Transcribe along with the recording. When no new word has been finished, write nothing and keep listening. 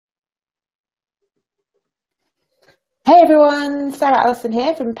Hey everyone, Sarah Allison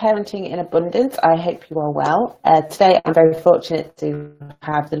here from Parenting in Abundance. I hope you are well. Today I'm very fortunate to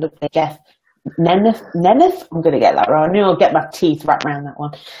have the lovely Jeff Nemeth. I'm going to get that wrong. I knew I'll get my teeth wrapped around that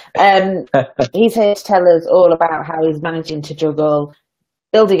one. He's here to tell us all about how he's managing to juggle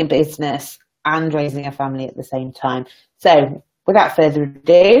building a business and raising a family at the same time. So without further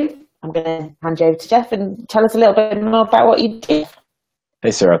ado, I'm going to hand you over to Jeff and tell us a little bit more about what you do.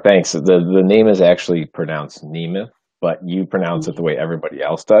 Hey, Sarah, thanks. The name is actually pronounced Nemeth, but you pronounce it the way everybody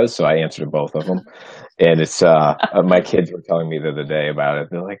else does, so I answer to both of them. And it's my kids were telling me the other day about it.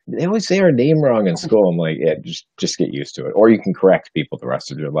 They're like, they always say our name wrong in school. I'm like, yeah, just get used to it. Or you can correct people the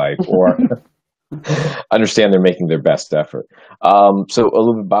rest of your life, or understand they're making their best effort. So a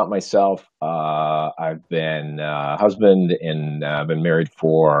little bit about myself. I've been a husband and I've been married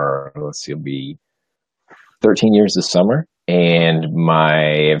for, it'll be 13 years this summer. And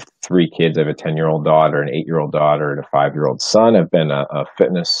I have three kids. I have a 10-year-old daughter, an 8-year-old daughter, and a 5-year-old son. I've been a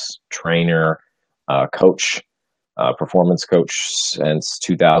fitness trainer, coach, performance coach since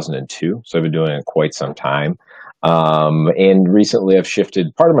 2002. So I've been doing it quite some time. And recently I've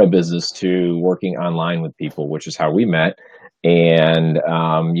shifted part of my business to working online with people, which is how we met, and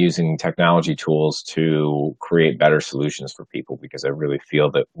using technology tools to create better solutions for people, because I really feel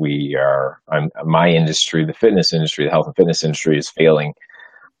that my industry, the fitness industry, the health and fitness industry, is failing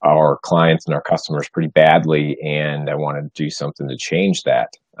our clients and our customers pretty badly. And I want to do something to change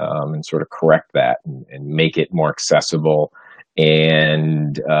that, and sort of correct that and make it more accessible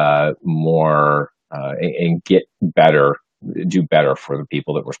and and get better, do better for the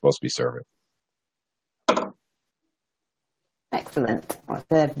people that we're supposed to be serving. Excellent. That's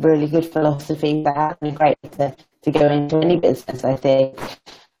a really good philosophy to have, and great to go into any business, I think.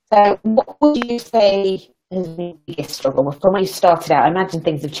 So what would you say has been the biggest struggle? From when you started out, I imagine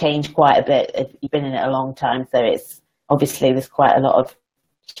things have changed quite a bit. You've been in it a long time, so it's obviously there's quite a lot of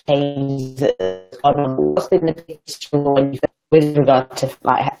change that's gone on. What's been the biggest struggle with regard to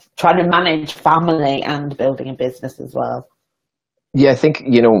like trying to manage family and building a business as well? Yeah, I think,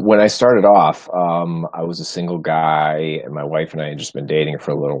 when I started off, I was a single guy, and my wife and I had just been dating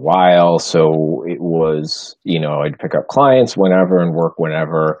for a little while. So it was, I'd pick up clients whenever and work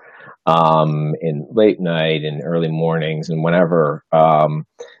whenever, in late night and early mornings and whenever.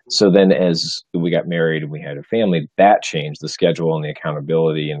 So then as we got married and we had a family, that changed. The schedule and the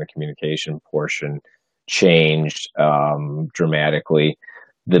accountability and the communication portion changed dramatically.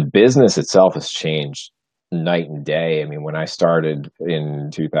 The business itself has changed night and day. I mean, when I started in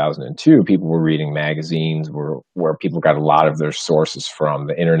 2002, people were reading magazines where people got a lot of their sources from.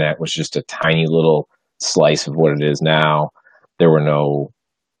 The internet was just a tiny little slice of what it is now. There were no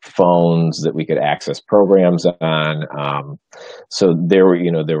phones that we could access programs on. So there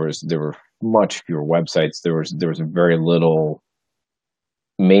were much fewer websites. There was a very little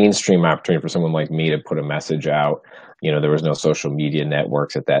mainstream opportunity for someone like me to put a message out. There was no social media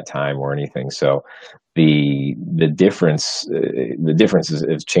networks at that time or anything. So the difference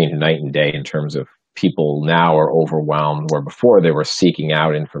is changed night and day in terms of people now are overwhelmed, where before they were seeking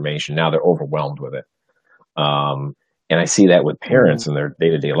out information. Now they're overwhelmed with it. And I see that with parents in their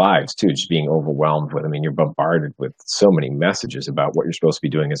day-to-day lives too, just being overwhelmed with, you're bombarded with so many messages about what you're supposed to be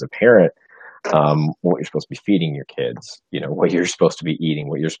doing as a parent, what you're supposed to be feeding your kids, what you're supposed to be eating,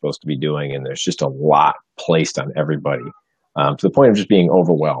 what you're supposed to be doing. And there's just a lot placed on everybody, to the point of just being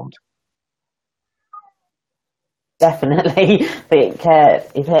overwhelmed. Definitely. I think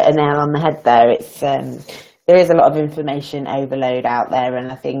you've hit a nail on the head there. It's there is a lot of information overload out there,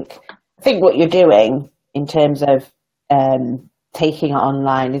 and I think what you're doing in terms of taking it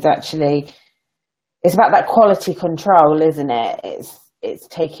online is actually, it's about that quality control, isn't it? It's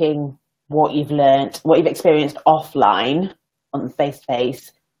taking what you've learned, what you've experienced offline on face to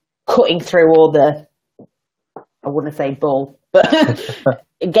face, cutting through all the, I wouldn't say bull, but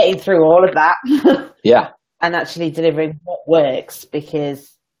getting through all of that. Yeah. And actually delivering what works,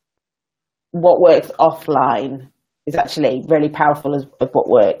 because what works offline is actually really powerful as what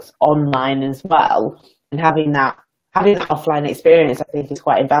works online as well. And having that offline experience, I think, is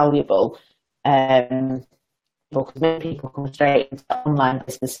quite invaluable. Because many people come straight into online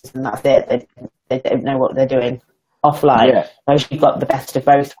businesses and that's it. They don't know what they're doing offline. Yeah. Whereas you've got the best of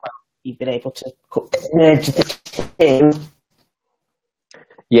both. You've been able to merge the two.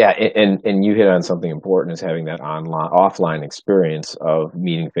 Yeah, and you hit on something important, is having that offline experience of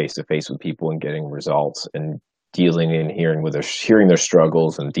meeting face to face with people and getting results and dealing and hearing their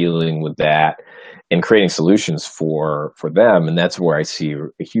struggles and dealing with that and creating solutions for them. And that's where I see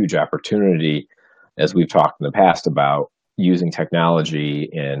a huge opportunity, as we've talked in the past about using technology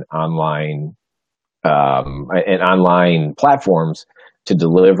and online and online platforms to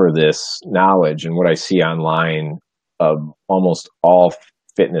deliver this knowledge. And what I see online, almost all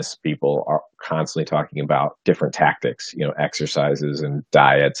fitness people are constantly talking about different tactics, exercises and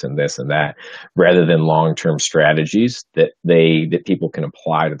diets and this and that, rather than long-term strategies that people can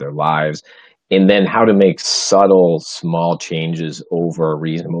apply to their lives. And then how to make subtle, small changes over a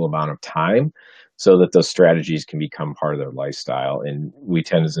reasonable amount of time so that those strategies can become part of their lifestyle. And we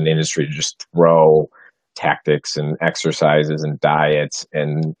tend as an industry to just throw tactics and exercises and diets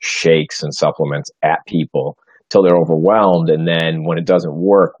and shakes and supplements at people till they're overwhelmed. And then when it doesn't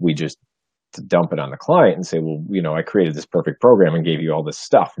work, we just dump it on the client and say, well, I created this perfect program and gave you all this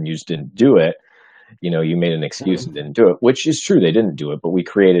stuff and you just didn't do it. You made an excuse and didn't do it, which is true. They didn't do it, but we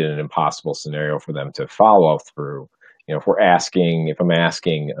created an impossible scenario for them to follow through. If I'm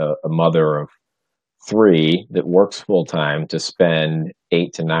asking a mother of 3 that works full time to spend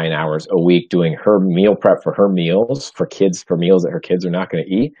 8 to 9 hours a week doing her meal prep for her meals for meals that her kids are not going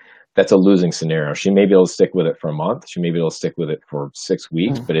to eat, that's a losing scenario. She may be able to stick with it for a month. She may be able to stick with it for 6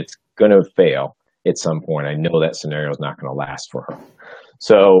 weeks, but it's going to fail at some point. I know that scenario is not going to last for her.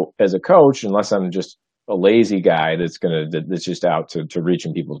 So as a coach, unless I'm just a lazy guy that's just out to reach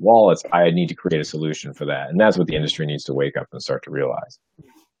in people's wallets, I need to create a solution for that. And that's what the industry needs to wake up and start to realize.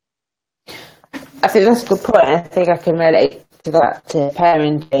 I think that's a good point. I think I can relate to that to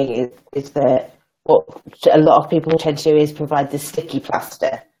parenting is that what a lot of people tend to do is provide the sticky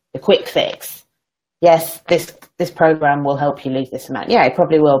plaster, the quick fix. Yes, this program will help you lose this amount. Yeah, it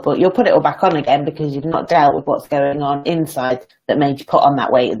probably will, but you'll put it all back on again because you've not dealt with what's going on inside that made you put on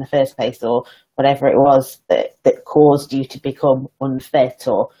that weight in the first place, or whatever it was that caused you to become unfit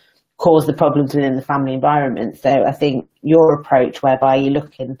or caused the problems within the family environment. So I think your approach, whereby you're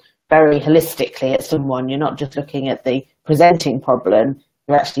looking very holistically at someone, you're not just looking at the presenting problem,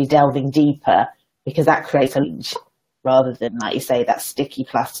 you're actually delving deeper, because that creates a leech rather than, like you say, that sticky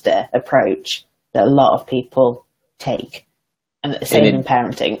plaster approach that a lot of people take. And the same in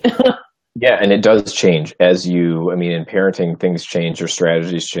parenting. Yeah, and it does change in parenting, things change, your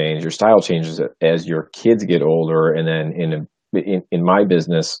strategies change, your style changes as your kids get older. And then in my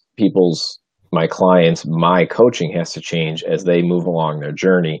business, my clients, my coaching has to change as they move along their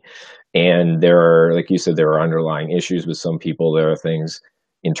journey. And there are, like you said, there are underlying issues with some people. There are things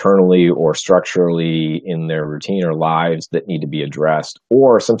internally or structurally in their routine or lives that need to be addressed,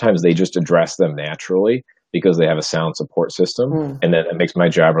 or sometimes they just address them naturally because they have a sound support system. And then it makes my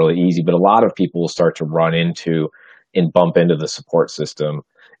job really easy. But a lot of people will start to run into and bump into the support system,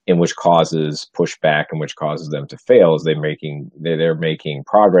 in which causes pushback and which causes them to fail as they're making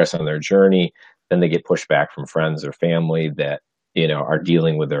progress on their journey. Then they get pushback from friends or family that are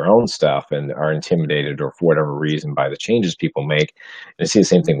dealing with their own stuff and are intimidated or for whatever reason by the changes people make. And I see the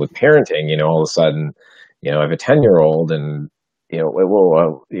same thing with parenting. All of a sudden, I have a 10-year-old and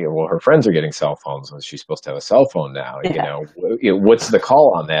her friends are getting cell phones. So she's supposed to have a cell phone now. Yeah. What's the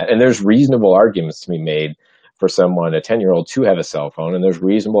call on that? And there's reasonable arguments to be made for someone, a 10-year-old, to have a cell phone, and there's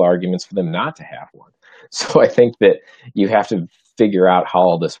reasonable arguments for them not to have one. So I think that you have to figure out how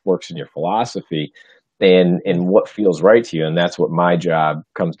all this works in your philosophy and what feels right to you. And that's what my job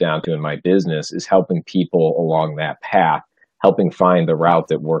comes down to in my business, is helping people along that path, helping find the route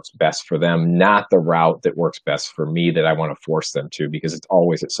that works best for them, not the route that works best for me that I want to force them to, because it's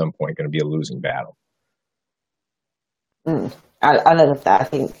always at some point going to be a losing battle. I love that. I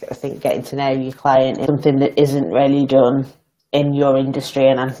think getting to know your client is something that isn't really done in your industry,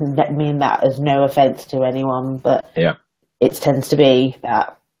 and I mean that as no offense to anyone, but yeah, it tends to be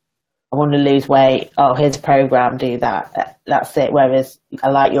that I want to lose weight. Oh, here's a program, do that. That's it. Whereas I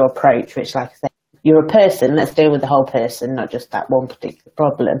like your approach, which, like I said, you're a person. Let's deal with the whole person, not just that one particular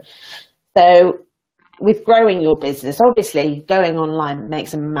problem. So with growing your business, obviously going online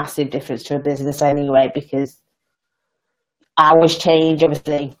makes a massive difference to a business anyway, because hours change.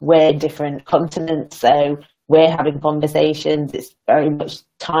 Obviously, we're in different continents, so we're having conversations. It's very much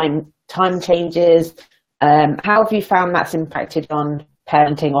time changes. How have you found that's impacted on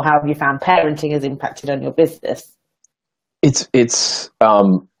parenting, or how have you found parenting has impacted on your business? It's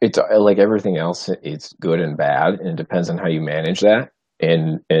like everything else. It's good and bad, and it depends on how you manage that.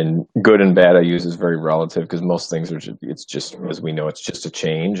 And good and bad I use is very relative, because most things it's just, as we know, it's just a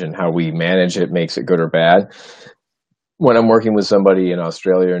change, and how we manage it makes it good or bad. When I'm working with somebody in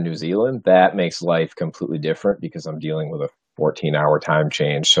Australia or New Zealand, that makes life completely different, because I'm dealing with a 14-hour time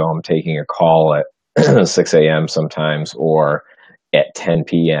change. So I'm taking a call at 6 a.m. sometimes, or at 10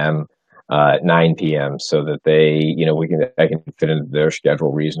 p.m., 9 p.m., so that I can fit into their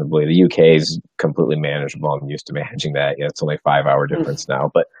schedule reasonably. The UK is completely manageable. I'm used to managing that. It's only a 5-hour difference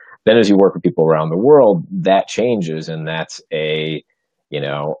now, but Then as you work with people around the world, that changes, and that's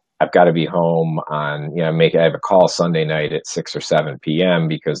I've got to be home on, I have a call Sunday night at 6 or 7 p.m.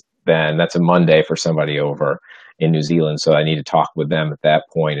 because then that's a Monday for somebody over in New Zealand. So I need to talk with them at that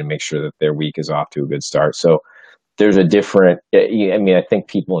point and make sure that their week is off to a good start. So there's a different, I think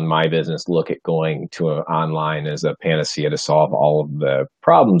people in my business look at going to online as a panacea to solve all of the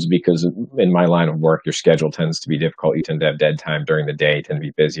problems, because in my line of work, your schedule tends to be difficult. You tend to have dead time during the day, you tend to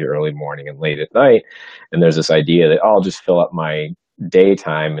be busy early morning and late at night. And there's this idea that I'll just fill up my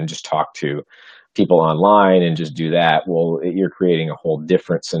daytime and just talk to people online and just do that. Well, you're creating a whole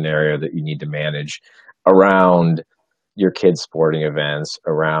different scenario that you need to manage around your kids' sporting events,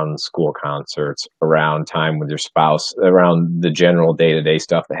 around school concerts, around time with your spouse, around the general day-to-day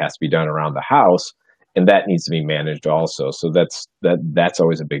stuff that has to be done around the house, and that needs to be managed also. So that's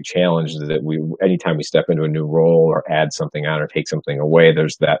always a big challenge, that anytime we step into a new role or add something on or take something away,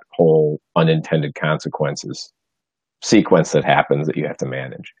 there's that whole unintended consequences sequence that happens that you have to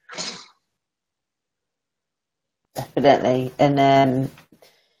manage. Definitely. And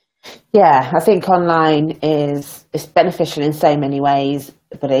yeah, I think online is beneficial in so many ways,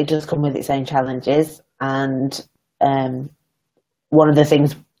 but it does come with its own challenges. And one of the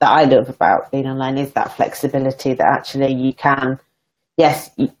things that I love about being online is that flexibility, that actually you can, yes,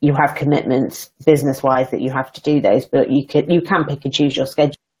 you have commitments business-wise that you have to do those, but you can pick and choose your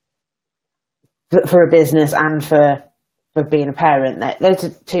schedule for a business and for being a parent. Those are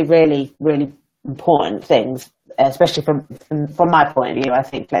two really, really important things, especially from my point of view. I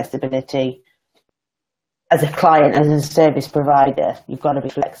think flexibility as a client, as a service provider, you've got to be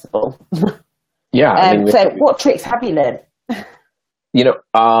flexible. Yeah. So what tricks have you learned? A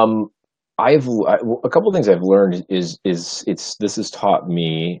couple of things I've learned is this has taught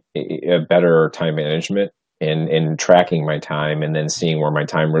me a better time management and tracking my time and then seeing where my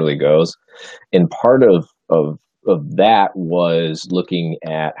time really goes. And part of that was looking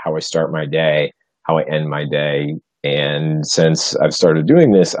at how I start my day, how I end my day. And since I've started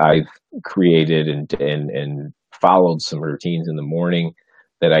doing this, I've created and followed some routines in the morning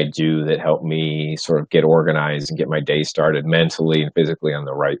that I do that help me sort of get organized and get my day started mentally and physically on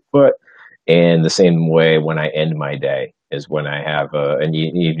the right foot. And the same way when I end my day is when I have an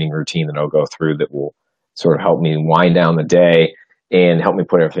evening routine that I'll go through that will sort of help me wind down the day and help me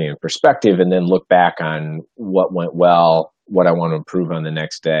put everything in perspective, and then look back on what went well, what I want to improve on the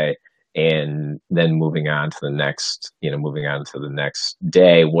next day, and then moving on to the next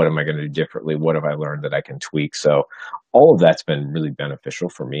day. What am I going to do differently? What have I learned that I can tweak? So all of that's been really beneficial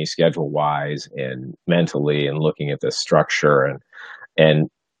for me, schedule wise and mentally, and looking at the structure and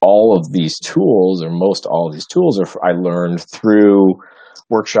all of these tools, or most all of these tools, I learned through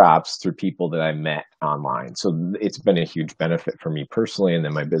workshops, through people that I met online. So it's been a huge benefit for me personally, and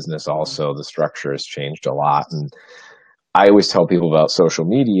then my business also. The structure has changed a lot, and I always tell people about social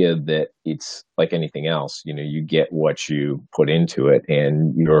media that it's like anything else. You get what you put into it,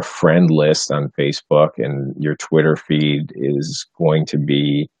 and your friend list on Facebook and your Twitter feed is going to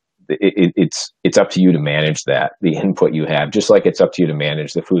be, it's up to you to manage that, the input you have, just like it's up to you to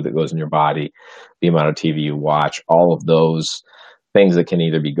manage the food that goes in your body, the amount of TV you watch, all of those things that can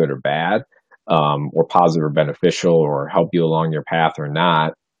either be good or bad, or positive or beneficial, or help you along your path or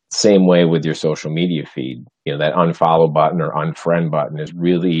not. Same way with your social media feed. That unfollow button or unfriend button is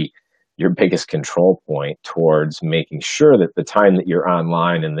really your biggest control point towards making sure that the time that you're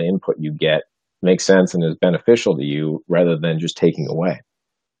online and the input you get makes sense and is beneficial to you, rather than just taking away.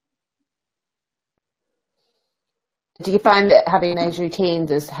 Do you find that having those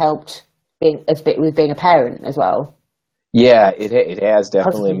routines has helped with being a parent as well? Yeah, it has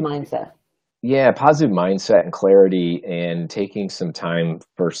definitely. Positive mindset. Yeah, positive mindset and clarity, and taking some time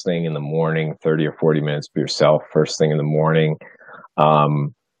first thing in the morning, 30 or 40 minutes for yourself first thing in the morning,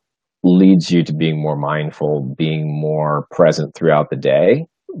 leads you to being more mindful, being more present throughout the day,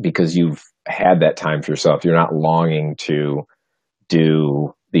 because you've had that time for yourself. You're not longing to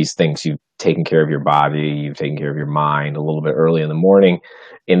do these things. You've taken care of your body, you've taken care of your mind a little bit early in the morning,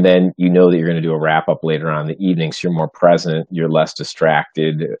 and then you know that you're going to do a wrap up later on in the evening, so you're more present, you're less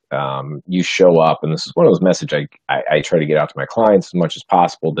distracted. You show up, and this is one of those messages I try to get out to my clients as much as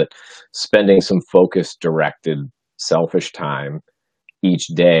possible, that spending some focused, directed, selfish time each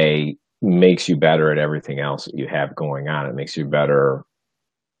day makes you better at everything else that you have going on. It makes you better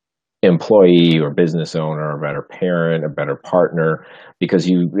employee or business owner, a better parent, a better partner, because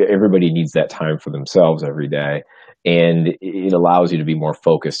everybody needs that time for themselves every day. And it allows you to be more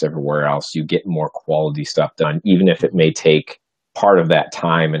focused everywhere else. You get more quality stuff done, even if it may take part of that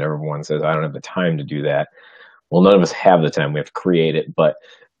time. And everyone says, I don't have the time to do that. Well, none of us have the time. We have to create it. But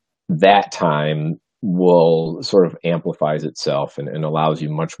that time will sort of amplifies itself and allows you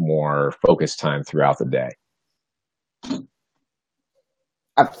much more focused time throughout the day.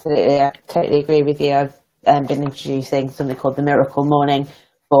 Absolutely, I totally agree with you. I've been introducing something called the Miracle Morning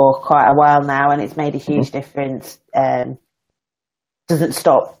for quite a while now, and it's made a huge difference. Doesn't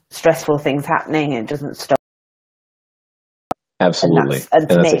stop stressful things happening. It doesn't stop. Absolutely. And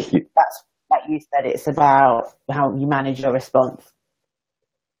to me, that's like you said, it's about how you manage your response.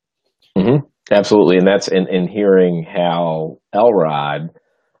 Mm-hmm. Absolutely. And that's in hearing how Elrod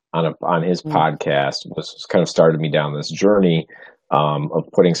on his podcast was kind of started me down this journey of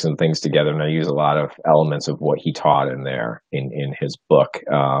putting some things together. And I use a lot of elements of what he taught in there in his book.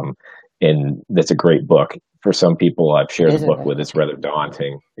 And that's a great book. For some people I've shared the book with, it's rather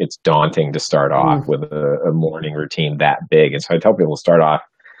daunting. It's daunting to start off with a morning routine that big. And so I tell people to start off,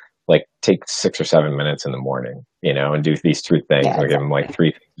 like, take 6 or 7 minutes in the morning, and do these 3 things. I give them like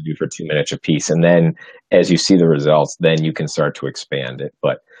 3 things to do for 2 minutes a piece. And then as you see the results, then you can start to expand it.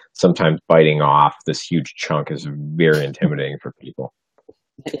 But sometimes biting off this huge chunk is very intimidating for people.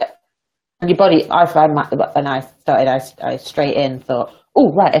 Yeah. And your body, I found when I started, I straight in thought,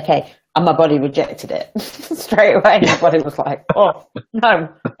 oh, right, okay. And my body rejected it straight away. My body was like, oh, no,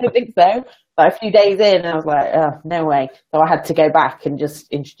 I don't think so. But a few days in, I was like, oh, no way. So I had to go back and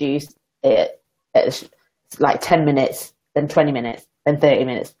just introduce it at like 10 minutes, then 20 minutes, then 30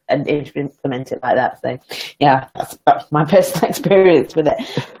 minutes, and implement it like that. So, yeah, that's my personal experience with it.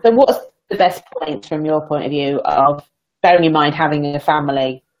 So what's the best point from your point of view of, bearing in mind having a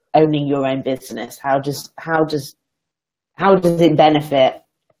family, owning your own business? How does it benefit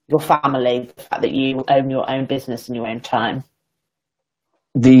your family, the fact that you own your own business in your own time?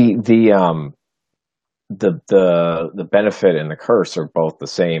 The benefit and the curse are both the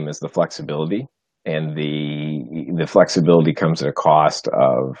same as the flexibility, and the flexibility comes at a cost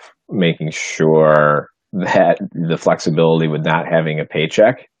of making sure that the flexibility with not having a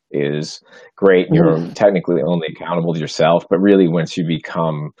paycheck is great. You're technically only accountable to yourself, but really once you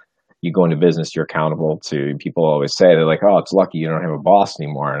go into business, you're accountable to people. Always say, they're like, oh, it's lucky you don't have a boss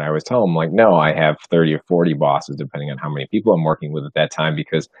anymore. And I always tell them, like, no, I have 30 or 40 bosses, depending on how many people I'm working with at that time,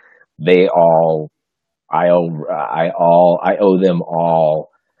 because I owe them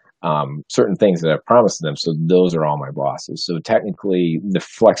all certain things that I've promised them. So those are all my bosses. So technically the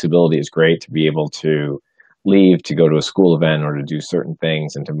flexibility is great to be able to leave to go to a school event or to do certain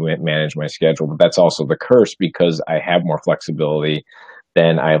things and to manage my schedule. But that's also the curse, because I have more flexibility,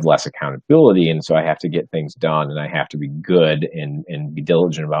 then I have less accountability. And so I have to get things done, and I have to be good and be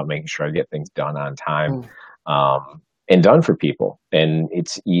diligent about making sure I get things done on time and done for people. And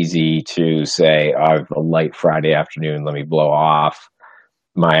it's easy to say, oh, I have a light Friday afternoon, let me blow off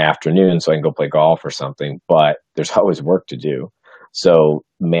my afternoon so I can go play golf or something. But there's always work to do. So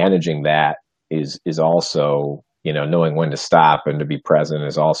managing that is also, knowing when to stop and to be present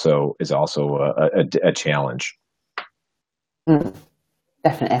is also a challenge.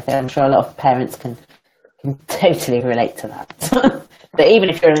 Definitely. I'm sure a lot of parents can totally relate to that. But even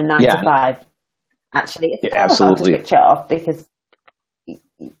if you're in a 9 to 5, actually, it's hard to switch it off, because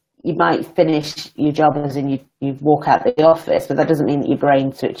you might finish your job as in you walk out the office, but that doesn't mean that your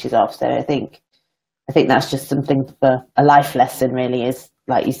brain switches off. So I think that's just something for a life lesson, really, is,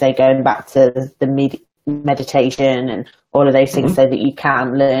 like you say, going back to the meditation and all of those things, so that you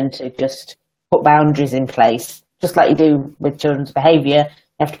can learn to just put boundaries in place. Just like you do with children's behaviour,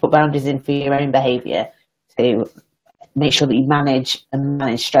 you have to put boundaries in for your own behaviour to make sure that you manage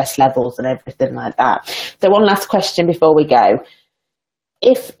stress levels and everything like that. So one last question before we go.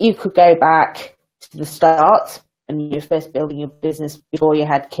 If you could go back to the start and you were first building your business before you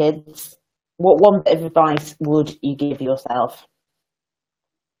had kids, what one bit of advice would you give yourself?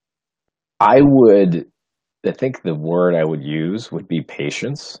 I think the word I would use would be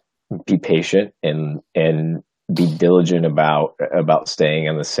patience. Be patient and be diligent about staying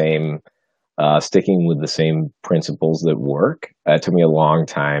on the same, sticking with the same principles that work. It took me a long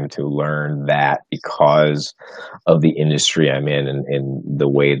time to learn that, because of the industry I'm in and the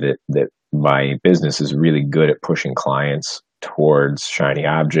way that my business is really good at pushing clients towards shiny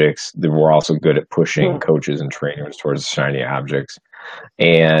objects. We're also good at pushing coaches and trainers towards shiny objects.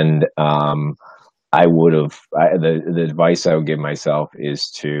 And the advice I would give myself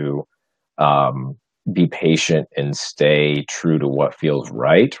is to be patient and stay true to what feels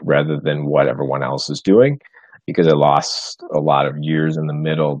right rather than what everyone else is doing, because I lost a lot of years in the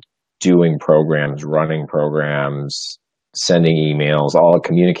middle doing programs, running programs, sending emails, all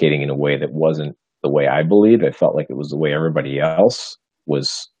communicating in a way that wasn't the way I believed. I felt like it was the way everybody else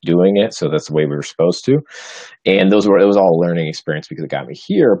was doing it. So that's the way we were supposed to. And it was all a learning experience because it got me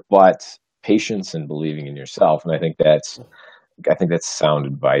here, but patience and believing in yourself. And I think that's sound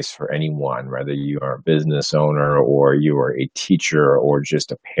advice for anyone, whether you are a business owner or you are a teacher or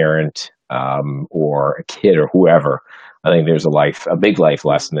just a parent, or a kid or whoever. I think there's a big life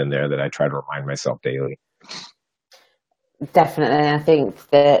lesson in there that I try to remind myself daily. Definitely. I think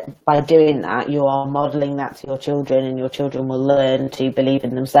that by doing that, you are modeling that to your children, and your children will learn to believe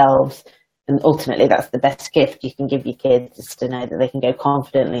in themselves. And ultimately, that's the best gift you can give your kids, is to know that they can go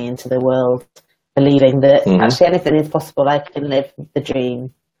confidently into the world, believing that actually anything is possible. I can live the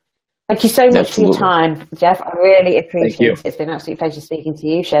dream. Thank you so much for your time, Jeff. I really appreciate it. It's been an absolute pleasure speaking to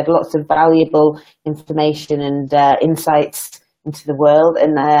you. Shared lots of valuable information and insights into the world.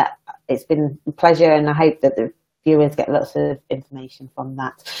 And it's been a pleasure, and I hope that the viewers get lots of information from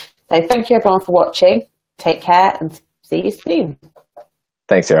that. So thank you everyone for watching. Take care and see you soon.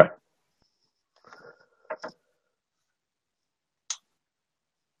 Thanks, Sarah.